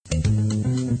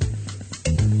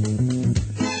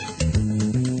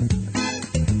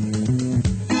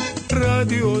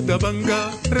راديو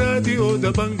دبنقا راديو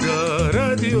دبنقا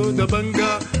راديو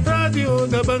دبنقا راديو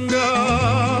دبنقا.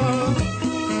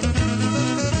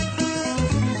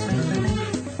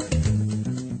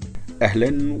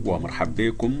 أهلا ومرحبا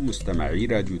بكم مستمعي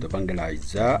راديو دبنقا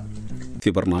الأعزاء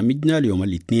في برنامجنا اليوم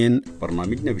الاثنين.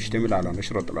 برنامجنا بيشتمل على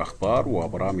نشرة الأخبار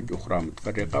وبرامج أخرى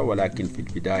متفرقة، ولكن في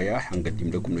البداية حنقدم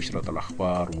لكم نشرة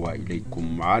الأخبار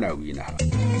وإليكم عناوينها.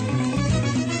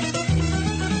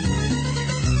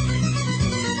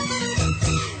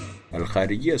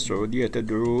 الخارجية السعودية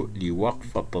تدعو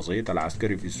لوقف التصعيد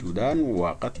العسكري في السودان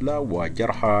وقتلى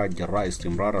وجرحى جراء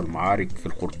استمرار المعارك في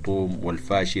الخرطوم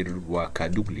والفاشر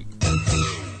وكادوغلي.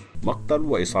 مقتل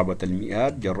وإصابة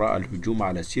المئات جراء الهجوم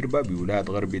على سربة بولاية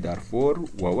غرب دارفور،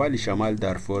 ووالي شمال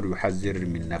دارفور يحذر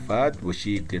من نفاذ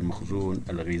وشيك للمخزون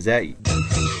الغذائي.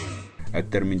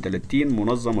 أكثر من 30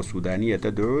 منظمة سودانية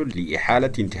تدعو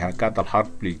لإحالة انتهاكات الحرب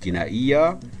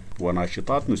للجنائية،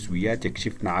 وناشطات نسويات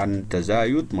يكشفن عن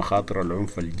تزايد مخاطر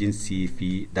العنف الجنسي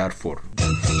في دارفور.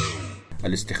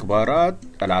 الاستخبارات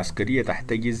العسكرية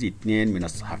تحتجز 2 من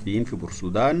الصحفيين في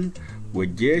بورسودان،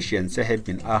 والجيش ينسحب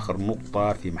من آخر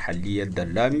نقطة في محلية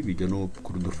دلامي بجنوب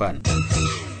كردفان.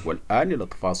 والآن إلى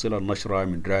تفاصيل النشرة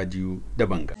من راديو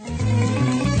دبنقا.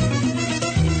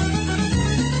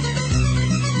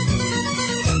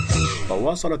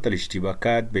 تواصلت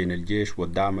الاشتباكات بين الجيش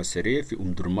والدعم السريع في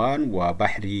درمان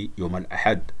وبحري يوم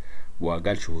الأحد،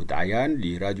 وقال شهود عيان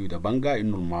لراديو دبنقا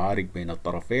إنه المعارك بين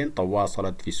الطرفين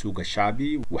تواصلت في السوق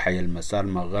الشعبي وحي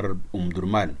المسالمة غرب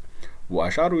درمان،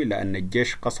 وأشاروا إلى أن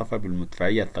الجيش قصف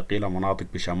بالمدفعية الثقيلة مناطق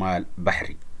بشمال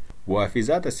بحري. وفي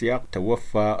ذات السياق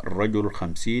توفى الرجل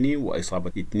 50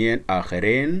 وإصابة 2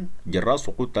 آخرين جراء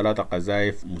سقوط 3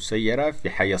 قذائف مسيرة في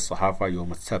حي الصحافة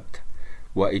يوم السبت.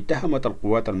 واتهمت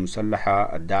القوات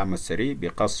المسلحة الدعم السريع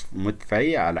بقصف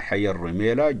مدفعي على حي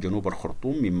الرميلة جنوب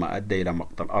الخرطوم، مما أدى إلى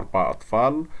مقتل 4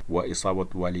 أطفال وإصابة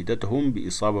والدتهم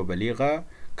بإصابة بليغة،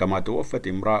 كما توفت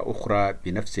امرأة أخرى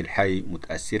بنفس الحي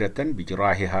متأثرة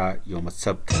بجراحها يوم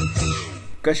السبت.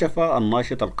 كشف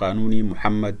الناشط القانوني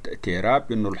محمد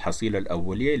تيراب أن الحصيلة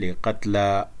الأولية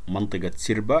لقتلى منطقة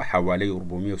سربة حوالي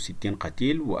 460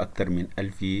 قتيل وأكثر من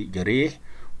 1000 جريح،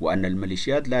 وأن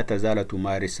الميليشيات لا تزال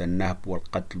تمارس النهب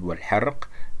والقتل والحرق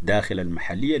داخل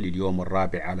المحلية لليوم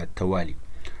الرابع على التوالي.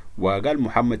 وقال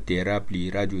محمد تيراب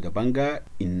لراديو دبنقا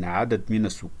إن عدد من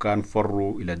السكان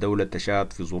فروا إلى دولة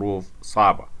تشاد في ظروف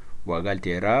صعبة. وقال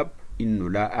تيراب إنه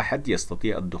لا أحد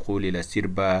يستطيع الدخول إلى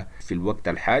سربة في الوقت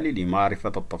الحالي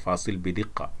لمعرفة التفاصيل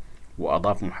بدقة.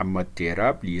 وأضاف محمد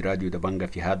تيراب لراديو دبنقا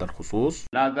في هذا الخصوص: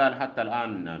 لا زال حتى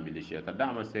الآن ميليشيات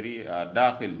الدعم السريع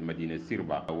داخل مدينة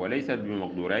سربة، وليست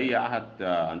بمقدور أي أحد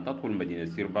أن تدخل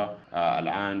مدينة سربة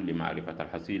الآن لمعرفة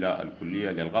الحصيلة الكلية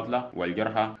للقتلى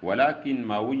والجرحى، ولكن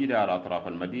ما وجد على أطراف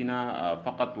المدينة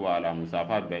فقط وعلى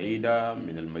مسافات بعيدة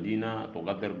من المدينة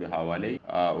تقدر بحوالي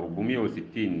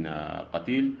 460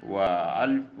 قتيل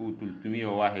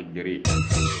و1301 جريح.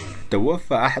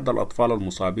 توفى أحد الأطفال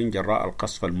المصابين جراء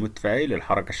القصف المدفعي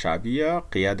للحركة الشعبية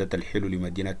قيادة الحلو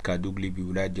لمدينة كادوغلي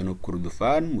بولاية جنوب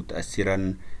كردفان،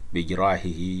 متأثرا بجراحه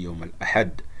يوم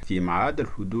الأحد في معاد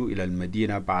الهدوء إلى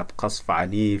المدينة بعد قصف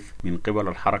عنيف من قبل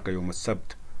الحركة يوم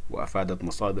السبت. وأفادت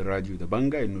مصادر راديو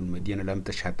دبنقا أن المدينة لم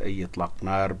تشهد أي إطلاق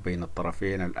نار بين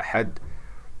الطرفين الأحد.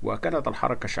 وكانت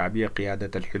الحركة الشعبية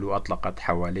قيادة الحلو أطلقت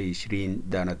حوالي 20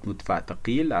 دانة مدفع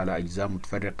ثقيل على أجزاء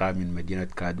متفرقة من مدينة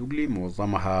كادوغلي،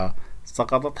 معظمها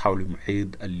سقطت حول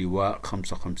محيط اللواء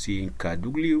 55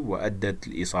 كادوغلي وأدت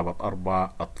لإصابة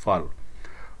 4 أطفال.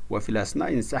 وفي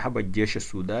الأثناء انسحب الجيش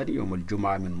السوداني يوم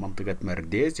الجمعة من منطقة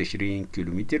مرديس 20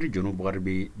 كيلومتر جنوب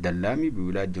غرب دلامي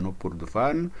بولاية جنوب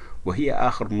كردفان، وهي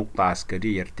آخر نقطة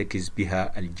عسكرية يرتكز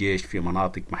بها الجيش في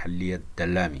مناطق محلية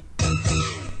دلامي.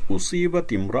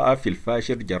 أصيبت امرأة في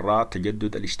الفاشر جراء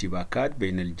تجدد الاشتباكات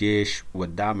بين الجيش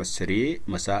والدعم السريع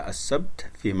مساء السبت،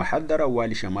 فيما حذر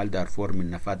والي شمال دارفور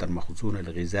من نفاذ المخزون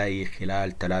الغذائي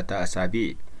خلال 3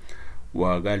 أسابيع.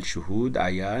 وقال شهود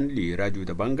عيان لراديو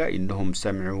دبنقا إنهم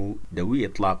سمعوا دوي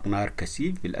إطلاق نار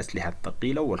كثيف بالأسلحة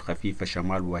الثقيلة والخفيفة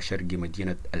شمال وشرق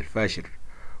مدينة الفاشر.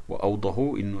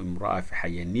 وأوضحوا إنه امرأة في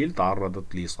حي النيل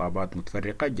تعرضت لإصابات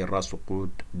متفرقة جراء سقوط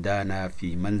دانا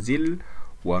في منزل،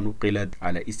 ونقلت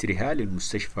على إثرها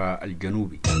للمستشفى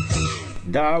الجنوبي.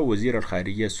 دعا وزير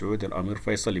الخارجية السعودي الأمير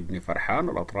فيصل بن فرحان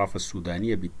الأطراف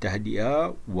السودانية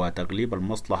بالتهدئة وتغليب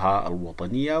المصلحة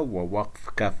الوطنية ووقف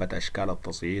كافة أشكال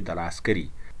التصعيد العسكري.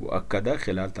 وأكد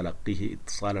خلال تلقيه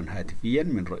اتصالا هاتفيا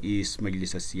من رئيس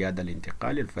مجلس السيادة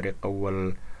الانتقالي الفريق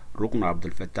أول ركن عبد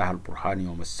الفتاح البرهاني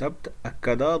يوم السبت،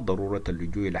 أكد ضرورة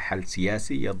اللجوء إلى حل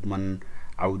سياسي يضمن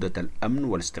عودة الأمن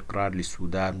والاستقرار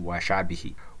للسودان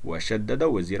وشعبه. وشدد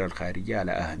وزير الخارجية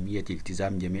على أهمية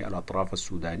التزام جميع الأطراف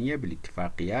السودانية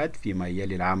بالاتفاقيات فيما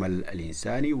يلي العمل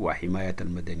الإنساني وحماية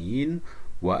المدنيين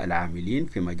والعاملين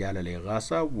في مجال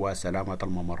الإغاثة وسلامة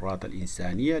الممرات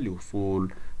الإنسانية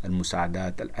لوصول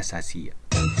المساعدات الأساسية.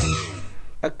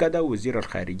 أكد وزير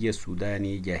الخارجية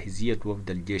السوداني جاهزية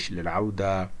وفد الجيش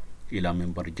للعودة إلى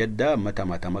منبر جدة متى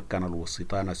ما تمكن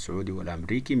الوسيطان السعودي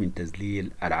والأمريكي من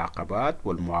تذليل العقبات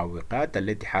والمعوقات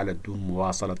التي حالت دون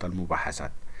مواصلة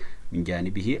المباحثات. من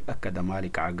جانبه أكد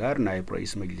مالك عقار نائب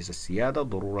رئيس مجلس السيادة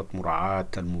ضرورة مراعاة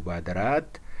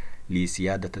المبادرات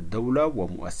لسيادة الدولة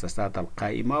ومؤسسات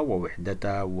القائمة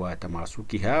ووحدتها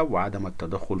وتماسكها وعدم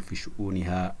التدخل في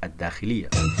شؤونها الداخلية.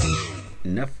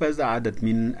 نفذ عدد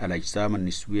من الأجسام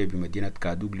النسوية بمدينة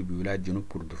كادوغلي بولاية جنوب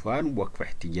كردفان وقفة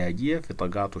احتجاجية في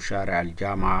تقاطع شارع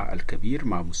الجامعة الكبير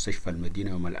مع مستشفى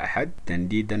المدينة يوم الأحد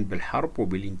تنديدا بالحرب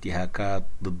وبالانتهاكات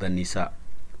ضد النساء.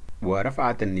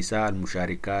 ورفعت النساء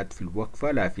المشاركات في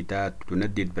الوقفة لافتات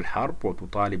تندد بالحرب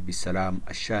وتطالب بالسلام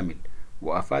الشامل.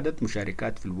 وأفادت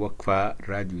مشاركات في الوقفة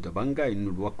راديو دبنقا أن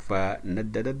الوقفة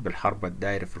نددت بالحرب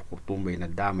الدائرة في الخرطوم بين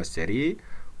الدعم السريع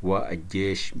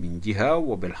والجيش من جهة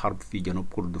وبالحرب في جنوب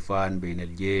كردفان بين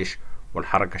الجيش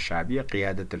والحركة الشعبية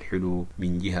قيادة الحلو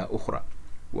من جهة أخرى.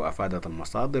 وأفادت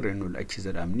المصادر أن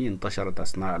الأجهزة الأمنية انتشرت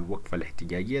أثناء الوقفة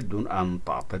الاحتجاجية دون أن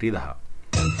تعترضها.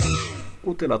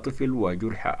 قتل طفل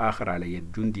وجرح آخر على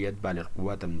يد جندي يتبع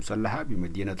للقوات المسلحة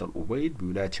بمدينة الأبيض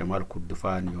بولاية شمال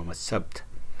كردفان يوم السبت.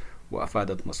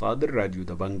 وأفادت مصادر راديو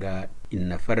دبنقا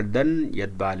إن فردا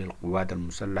يتبع للقوات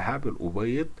المسلحة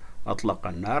بالأبيض أطلق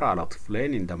النار على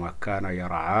طفلين عندما كان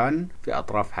يرعان في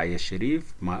أطراف حي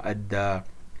الشريف ما أدى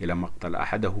إلى مقتل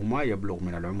أحدهما يبلغ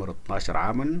من العمر 12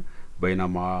 عاما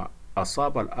بينما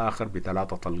أصاب الآخر ب3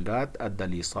 طلقات أدى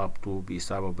لإصابته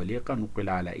بإصابة بليغة نقل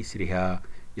على إثرها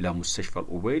إلى مستشفى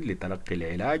الأبيض لتلقي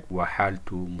العلاج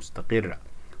وحالته مستقرة.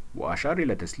 وأشار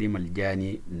إلى تسليم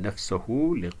الجاني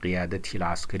نفسه لقيادته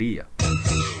العسكرية.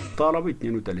 طالب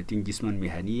 32 جسما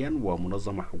مهنيا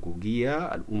ومنظمة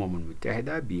حقوقية الأمم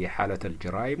المتحدة بإحالة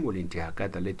الجرائم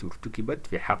والانتهاكات التي ارتكبت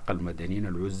في حق المدنيين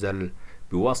العزل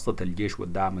بواسطة الجيش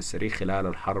والدعم السريع خلال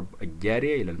الحرب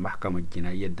الجارية إلى المحكمة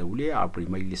الجنائية الدولية عبر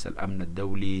مجلس الأمن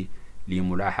الدولي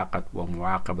لملاحقة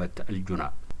ومعاقبة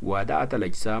الجناة. ودعت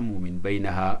الأجسام ومن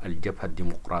بينها الجبهة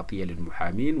الديمقراطية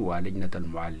للمحامين ولجنة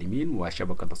المعلمين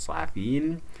وشبكة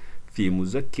الصحفيين في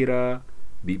مذكرة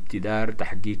بابتدار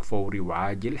تحقيق فوري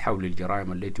وعاجل حول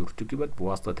الجرائم التي ارتكبت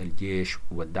بواسطة الجيش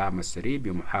والدعم السريع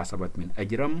بمحاسبة من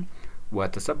أجرم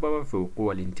وتسبب في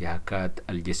وقوع الانتهاكات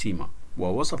الجسيمة.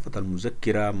 ووصفت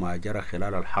المذكرة ما جرى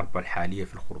خلال الحرب الحالية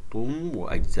في الخرطوم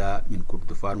وأجزاء من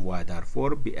كردفان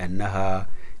ودارفور بأنها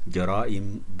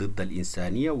جرائم ضد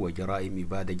الإنسانية وجرائم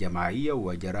إبادة جماعية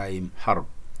وجرائم حرب.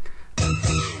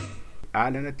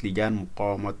 أعلنت لجان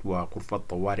مقاومة وغرفة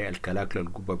طوارئ الكلاك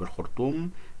للقبة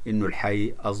بالخرطوم إنه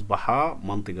الحي أصبح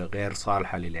منطقة غير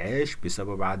صالحة للعيش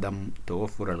بسبب عدم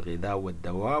توفر الغذاء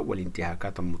والدواء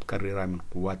والانتهاكات المتكررة من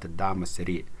قوات الدعم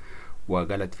السريع.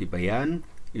 وقالت في بيان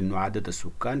إنه عدد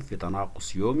السكان في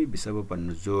تناقص يومي بسبب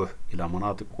النزوح إلى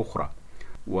مناطق أخرى.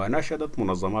 وناشدت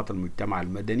منظمات المجتمع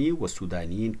المدني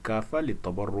والسودانيين كافة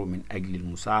للتبرع من أجل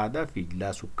المساعدة في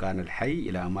إجلاء سكان الحي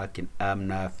إلى أماكن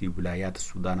آمنة في ولايات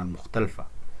السودان المختلفة.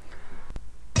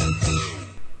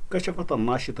 كشفت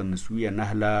الناشطة النسوية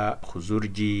نهلة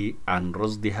خزرجي عن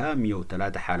رصدها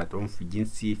 103 حالة عنف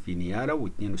جنسي في نيالا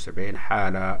و72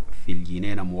 حالة في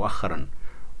الجنينة مؤخرا.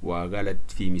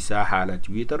 وقالت في مساحة على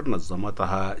تويتر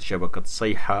نظمتها شبكة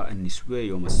صيحة النسوية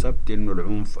يوم السبت إنه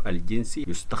العنف الجنسي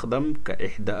يستخدم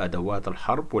كإحدى أدوات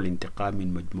الحرب والانتقام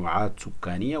من مجموعات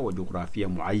سكانية وجغرافية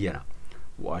معينة.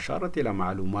 وأشارت إلى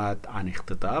معلومات عن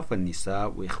اختطاف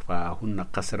النساء وإخفاءهن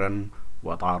قسرا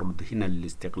وتعرضهن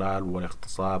للاستغلال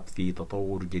والاغتصاب في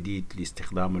تطور جديد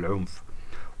لاستخدام العنف.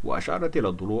 وأشارت إلى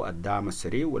ضلوع الدعم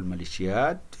السريع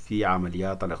والميليشيات في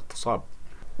عمليات الاغتصاب.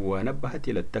 ونبهت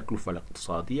إلى التكلفة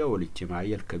الاقتصادية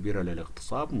والاجتماعية الكبيرة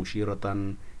للاغتصاب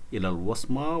مشيرة إلى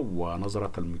الوصمة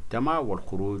ونظرة المجتمع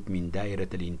والخروج من دائرة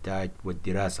الإنتاج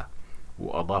والدراسة.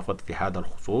 وأضافت في هذا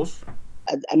الخصوص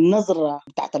النظرة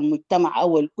بتاعت المجتمع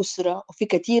أو الأسرة، وفي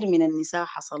كثير من النساء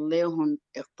حصل لهم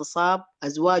اغتصاب،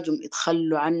 أزواجهم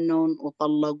اتخلوا عنهم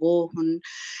وطلقوهن،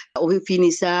 وفي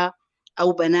نساء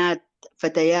أو بنات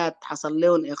فتيات حصل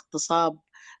لهم اغتصاب،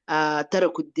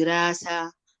 تركوا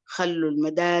الدراسة، خلوا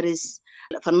المدارس.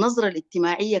 فالنظرة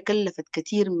الاجتماعية كلفت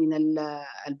كثير من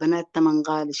البنات ثمن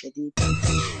غالي شديد.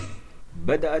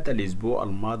 بدأت الأسبوع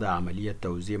الماضي عملية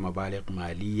توزيع مبالغ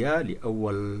مالية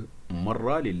لأول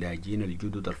مرة للاجئين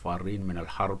الجدد الفارين من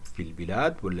الحرب في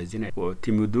البلاد والذين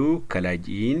اعتمدوا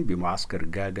كلاجئين بمعسكر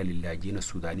قاقا للاجئين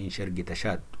السودانيين شرق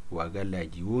تشاد. وقال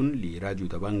لاجئون لراديو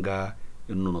دبنقا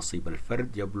إنه نصيب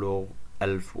الفرد يبلغ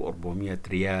 1400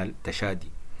 ريال تشادي.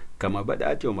 كما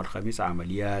بدأت يوم الخميس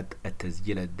عمليات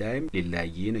التسجيل الدائم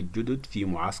للاجئين الجدد في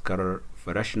معسكر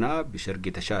فرشنا بشرق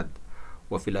تشاد.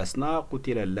 وفي الأثناء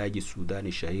قتل اللاجئ السوداني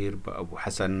الشهير بأبو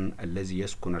حسن الذي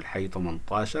يسكن الحي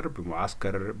 18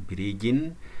 بمعسكر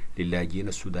بريجن للاجئين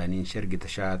السودانيين شرق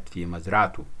تشاد في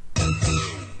مزرعته.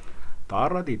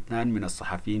 تعرض 2 من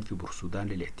الصحفيين في بورسودان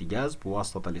للاحتجاز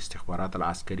بواسطة الاستخبارات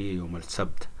العسكرية يوم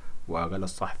السبت. وقال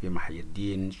الصحفي محي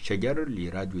الدين شجر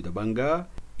لراديو دبنقا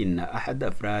إن أحد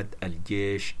أفراد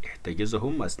الجيش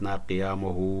احتجزهم أثناء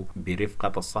قيامه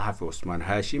برفقة الصحفي عثمان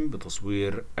هاشم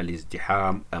بتصوير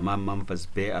الازدحام أمام منفذ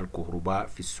بيع الكهرباء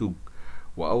في السوق.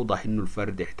 وأوضح أن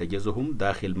الفرد احتجزهم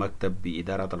داخل مكتب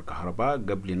بإدارة الكهرباء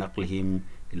قبل نقلهم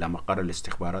إلى مقر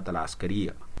الاستخبارات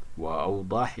العسكرية.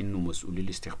 وأوضح أن مسؤولي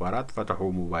الاستخبارات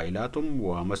فتحوا موبايلاتهم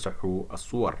ومسحوا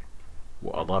الصور.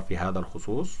 وأضاف في هذا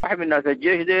الخصوص: واحد من الناس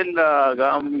الجيش ديل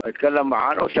قام يتكلم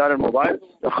معانا وشال الموبايل،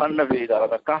 دخلنا في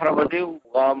إدارة الكهرباء دي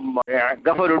وقام يعني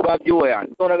قفلوا الباب جوا. يعني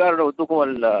قالوا ودوكم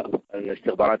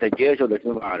الاستخبارات الجيش ولا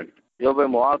شنو ما عارف،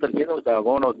 يوم مواطن كده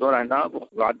وتلاقونا ودونا هناك.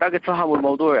 وبعد ذاك تفهموا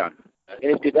الموضوع يعني.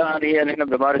 لكن ابتداء هي نحن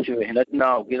بنمارس في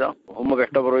مهنتنا وكده، وهم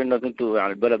بيعتبروا إنه انتوا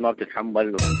يعني البلد ما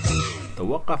بتتحمل.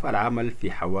 توقف العمل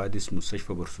في حوادث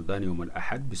مستشفى بورسودان يوم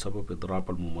الأحد بسبب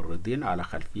إضراب الممرضين على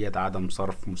خلفية عدم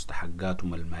صرف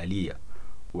مستحقاتهم المالية.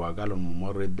 وقال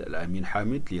الممرض الأمين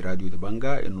حامد لراديو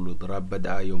دبنقا إنه الإضراب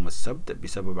بدأ يوم السبت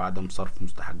بسبب عدم صرف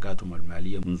مستحقاتهم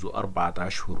المالية منذ 4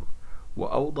 أشهر.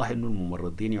 وأوضح إنه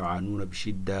الممرضين يعانون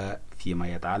بشدة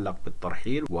فيما يتعلق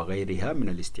بالترحيل وغيرها من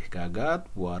الاستحقاقات،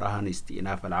 ورهن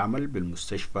استئناف العمل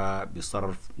بالمستشفى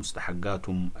بصرف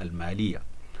مستحقاتهم المالية.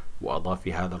 وأضاف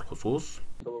في هذا الخصوص: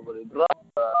 سبب الإضراب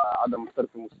عدم صرف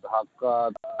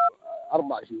المستحقات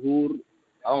 4 شهور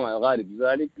أو ما يقارب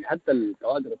ذلك. حتى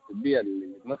الكوادر الطبية اللي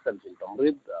بتمثل في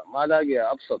التمريض ما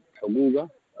لاقي أبسط حقوقها،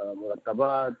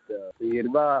 مرتبات، تغيير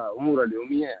بها أمور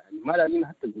اليومية. يعني ما لاقين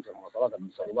حتى المواصلات اللي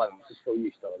بيوصلوا بها المستشفى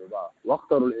ويشتغلوا بها.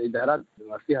 واختاروا الإدارات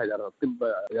بما فيها إدارة الطب،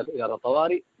 إدارة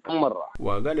الطوارئ كم مرة.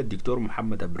 وقال الدكتور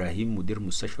محمد إبراهيم مدير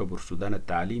مستشفى بورسودان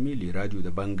التعليمي لراديو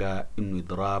دبنقا إنه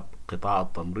إضراب قطاع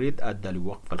التمريض أدى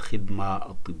لوقف الخدمة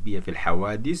الطبية في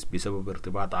الحوادث بسبب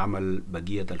ارتباط عمل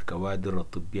بقية الكوادر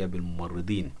الطبية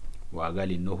بالممرضين.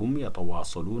 وقال إنهم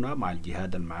يتواصلون مع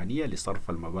الجهات المعنية لصرف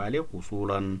المبالغ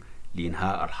وصولا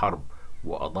لإنهاء الحرب.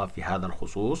 وأضاف في هذا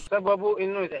الخصوص: سببوا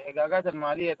إنه الإحقاقات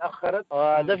المالية تأخرت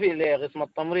ودفع لقسم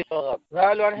التمريض فقط.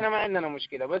 قالوا إحنا ما عندنا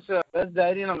مشكلة، بس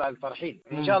دايرين الترحيل.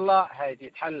 إن شاء الله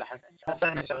حيتحل.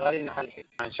 إحنا شغالين نحل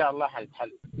إن شاء الله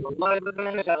حيتحل. والله بس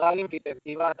إحنا شغالين في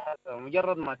ترتيبات حتى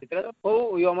مجرد ما تترتب.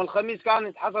 ويوم الخميس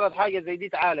كانت حصلت حاجة زي دي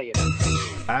تعالى.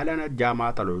 أعلنت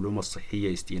جامعة العلوم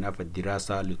الصحية استئناف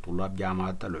الدراسة لطلاب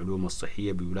جامعة العلوم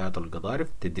الصحية بولاية القضارف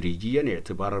تدريجيا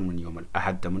اعتبارا من يوم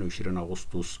الأحد 28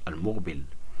 أغسطس المقبل.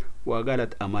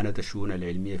 وقالت أمانة الشؤون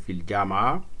العلمية في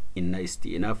الجامعة إن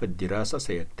استئناف الدراسة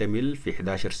سيكتمل في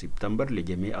 11 سبتمبر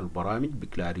لجميع البرامج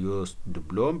بكالوريوس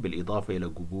دبلوم، بالإضافة إلى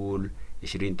قبول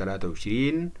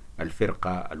 2023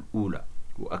 الفرقة الأولى.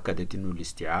 وأكدت أن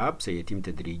الاستيعاب سيتم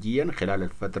تدريجيا خلال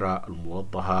الفترة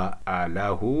الموضحة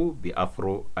أعلاه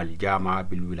بأفرع الجامعة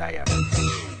بالولايات.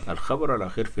 الخبر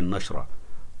الأخير في النشرة: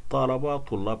 طالب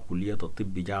طلاب كلية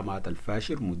الطب بجامعة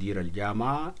الفاشر مدير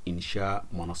الجامعة إنشاء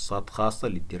منصات خاصة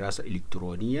للدراسة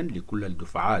إلكترونيا لكل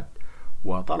الدفعات.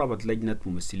 وطلبت لجنة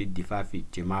ممثلي الدفاع في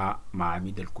اجتماع مع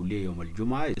عميد الكلية يوم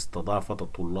الجمعة استضافة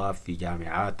الطلاب في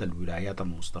جامعات الولايات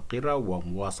المستقرة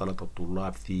ومواصلة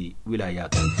الطلاب في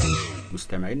ولاياتهم.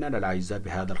 مستمعينا الأعزاء،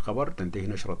 بهذا الخبر تنتهي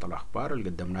نشرة الأخبار اللي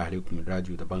قدمناها لكم من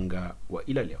راديو دبنقا،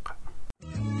 وإلى اللقاء.